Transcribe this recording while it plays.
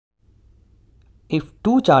if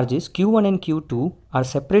two charges q1 and q2 are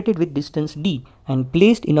separated with distance d and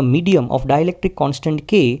placed in a medium of dielectric constant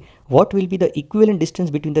k, what will be the equivalent distance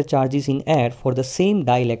between the charges in air for the same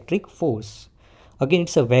dielectric force? Again,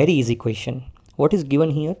 it's a very easy question. What is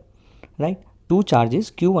given here, right? Two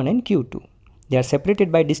charges q1 and q2. They are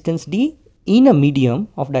separated by distance d in a medium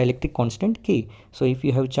of dielectric constant k. So if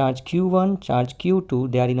you have charge q1, charge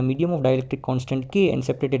q2, they are in a medium of dielectric constant k and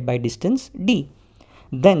separated by distance d.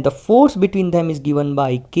 Then the force between them is given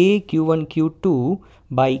by k q1 q2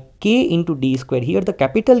 by k into d square. Here the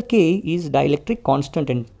capital K is dielectric constant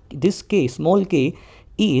and this k, small k,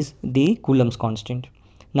 is the Coulomb's constant.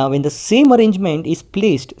 Now when the same arrangement is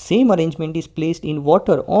placed in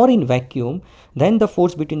water or in vacuum, then the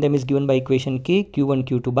force between them is given by equation k q1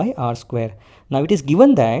 q2 by r square. Now it is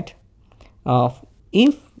given that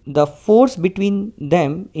if the force between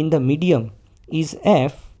them in the medium is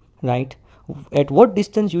F, right, at what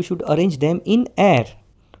distance you should arrange them in air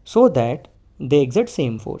so that they exert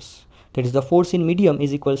same force. That is, the force in medium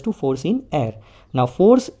is equals to force in air. Now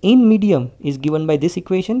force in medium is given by this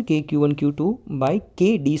equation k q1 q2 by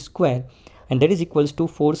k d square, and that is equals to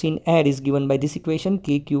force in air is given by this equation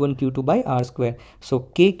k q1 q2 by r square. So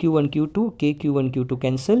k q1 q2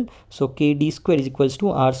 cancel, so k d square is equals to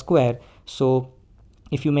r square. So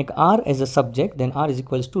if you make r as a subject, then r is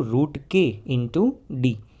equals to root k into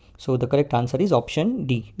d. So the correct answer is option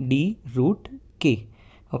D, d root k.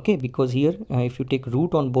 Okay, because here if you take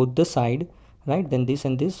root on both the side, right, then this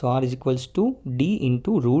and this, so r is equals to d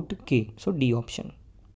into root k. So D option.